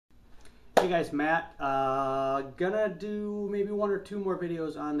Hey guys, Matt. Gonna do maybe one or two more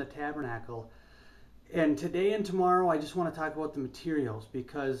videos on the tabernacle. And today and tomorrow, I just want to talk about the materials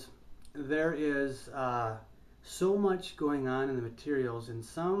because there is so much going on in the materials, and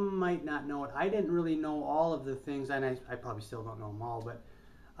some might not know it. I didn't really know all of the things, and I probably still don't know them all, but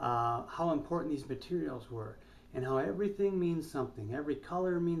how important these materials were and how everything means something. Every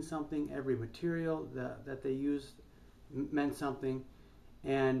color means something. Every material that they used meant something.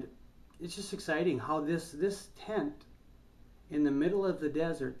 And it's just exciting how this tent in the middle of the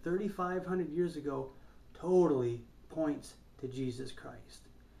desert 3,500 years ago totally points to Jesus Christ.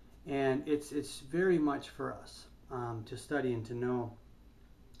 And it's very much for us to study and to know.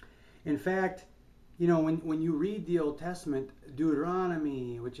 In fact, you know, when you read the Old Testament,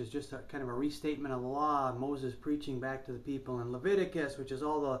 Deuteronomy, which is just a kind of a restatement of the law, Moses preaching back to the people, and Leviticus, which is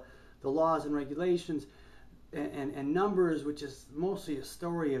all the laws and regulations, and Numbers, which is mostly a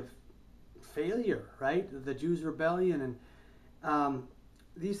story of failure, right? The Jews' rebellion, and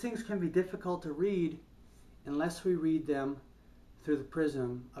these things can be difficult to read unless we read them through the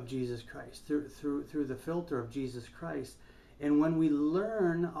prism of Jesus Christ, through the filter of Jesus Christ. And when we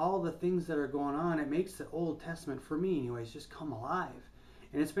learn all the things that are going on, it makes the Old Testament, for me anyways, just come alive.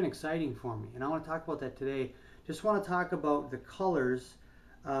 And it's been exciting for me. And I want to talk about that today. Just want to talk about the colors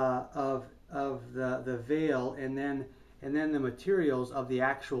of the veil, and then the materials of the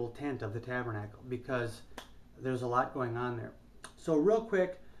actual tent of the tabernacle, because there's a lot going on there. So real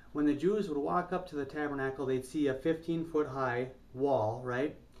quick, when the Jews would walk up to the tabernacle, they'd see a 15-foot high wall,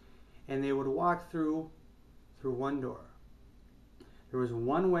 right? And they would walk through one door. There was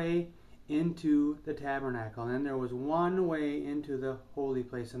one way into the tabernacle, and then there was one way into the holy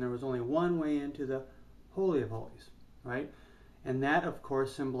place, and there was only one way into the Holy of Holies, right? And that, of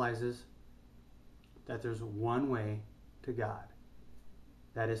course, symbolizes that there's one way to God.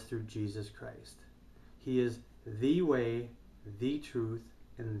 That is through Jesus Christ. He is the way, the truth,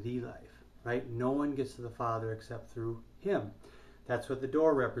 and the life, right? No one gets to the Father except through Him. That's what the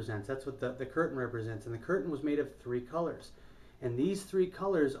door represents. That's what the curtain represents. And the curtain was made of three colors. And these three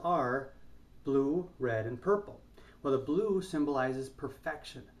colors are blue, red, and purple. Well, the blue symbolizes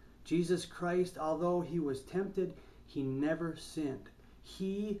perfection. Jesus Christ, although He was tempted, He never sinned.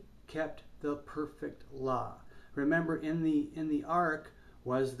 He kept the perfect law. Remember, in the ark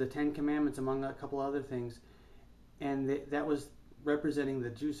was the Ten Commandments, among a couple other things, and that was representing the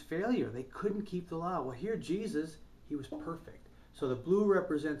Jews' failure. They couldn't keep the law. Well, here Jesus, He was perfect. So the blue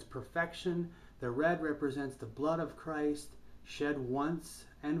represents perfection. The red represents the blood of Christ shed once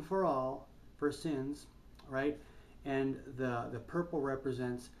and for all for sins, right? And the purple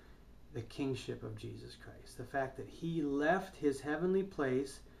represents the kingship of Jesus Christ. The fact that He left His heavenly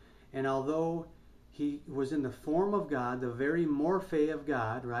place, and although He was in the form of God, the very morphe of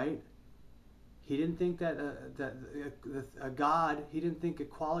God, right? He didn't think that God, He didn't think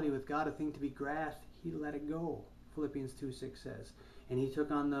equality with God a thing to be grasped. He let it go, Philippians 2:6 says. And He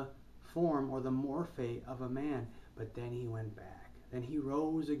took on the form, or the morphe, of a man, but then He went back. Then He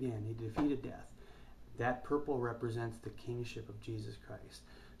rose again. He defeated death. That purple represents the kingship of Jesus Christ.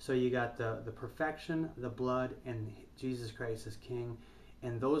 So you got the perfection, the blood, and Jesus Christ as King.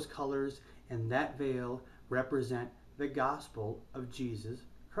 And those colors and that veil represent the gospel of Jesus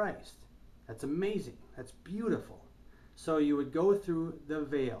Christ. That's amazing. That's beautiful. So you would go through the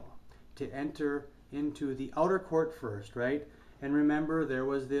veil to enter into the outer court first, right? And remember, there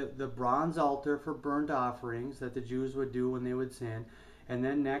was the bronze altar for burnt offerings that the Jews would do when they would sin. And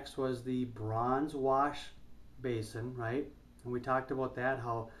then next was the bronze wash basin, right? And we talked about that,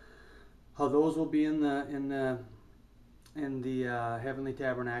 how those will be in the heavenly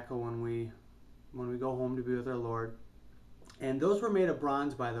tabernacle when we go home to be with our Lord. And those were made of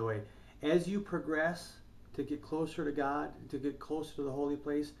bronze, by the way. As you progress to get closer to God, to get closer to the holy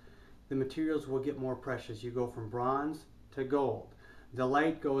place, the materials will get more precious. You go from bronze to gold. The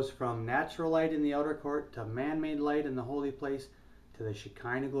light goes from natural light in the outer court to man-made light in the holy place to the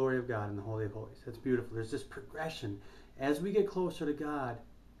Shekinah glory of God in the Holy of Holies. That's beautiful. There's this progression. As we get closer to God,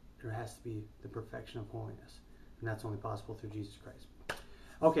 there has to be the perfection of holiness. And that's only possible through Jesus Christ.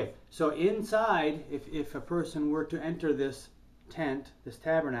 Okay, so inside, if a person were to enter this tent, this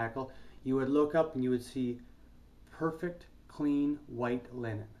tabernacle, you would look up and you would see perfect, clean, white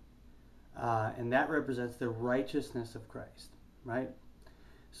linen. And that represents the righteousness of Christ, right?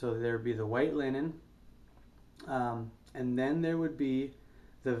 So there would be the white linen, and then there would be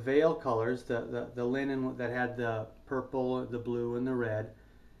the veil colors, the linen that had the purple, the blue, and the red.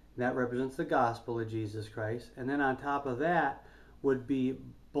 That represents the gospel of Jesus Christ. And then on top of that would be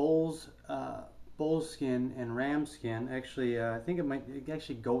bulls' bull skin and ram skin. Actually, I think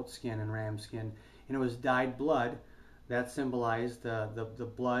actually goat skin and ram skin, and it was dyed blood. That symbolized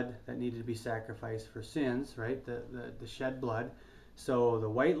the blood that needed to be sacrificed for sins, right? The shed blood. So the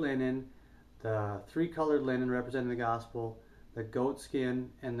white linen, the three-colored linen representing the gospel, the goat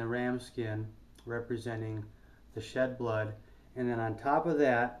skin and the ram skin representing the shed blood, and then on top of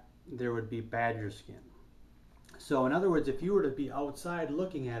that there would be badger skin. So in other words, if you were to be outside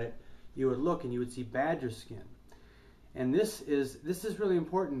looking at it, you would look and you would see badger skin. And this is really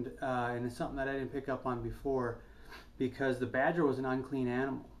important, and it's something that I didn't pick up on before, because the badger was an unclean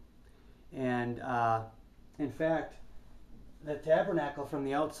animal. And in fact, the tabernacle from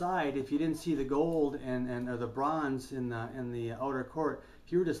the outside, if you didn't see the gold or the bronze in the outer court,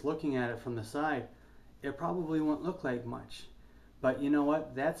 if you were just looking at it from the side, it probably wouldn't look like much. But you know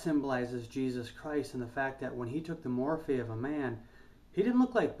what? That symbolizes Jesus Christ and the fact that when he took the morphe of a man, he didn't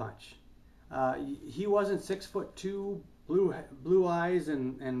look like much. He wasn't 6'2", blue eyes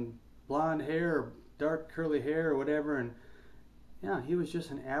and blonde hair, or dark curly hair or whatever, and yeah, he was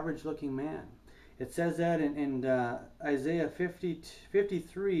just an average looking man. It says that in Isaiah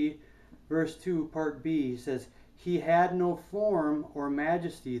 53 verse 2 part B. He says, he had no form or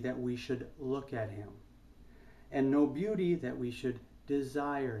majesty that we should look at him, and no beauty that we should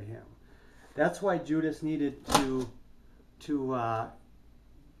desire him. That's why Judas needed to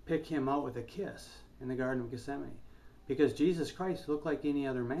pick him out with a kiss in the Garden of Gethsemane, because Jesus Christ looked like any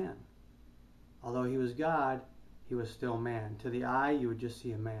other man. Although he was God, he was still man. To the eye, you would just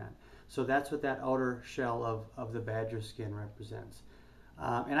see a man. So that's what that outer shell of the badger skin represents.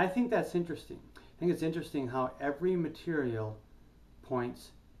 And I think that's interesting. I think it's interesting how every material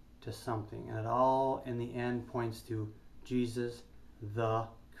points to something, and it all in the end points to Jesus the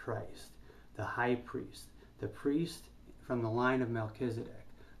Christ, the high priest, the priest from the line of Melchizedek,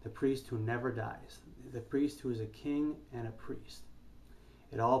 the priest who never dies, the priest who is a king and a priest.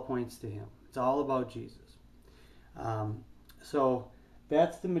 It all points to him. It's all about Jesus. So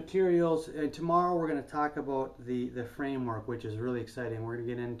that's the materials, and tomorrow we're going to talk about the framework, which is really exciting. We're going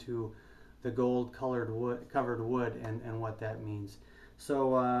to get into the gold covered wood and what that means.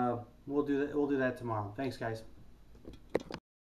 So we'll do that tomorrow. Thanks, guys.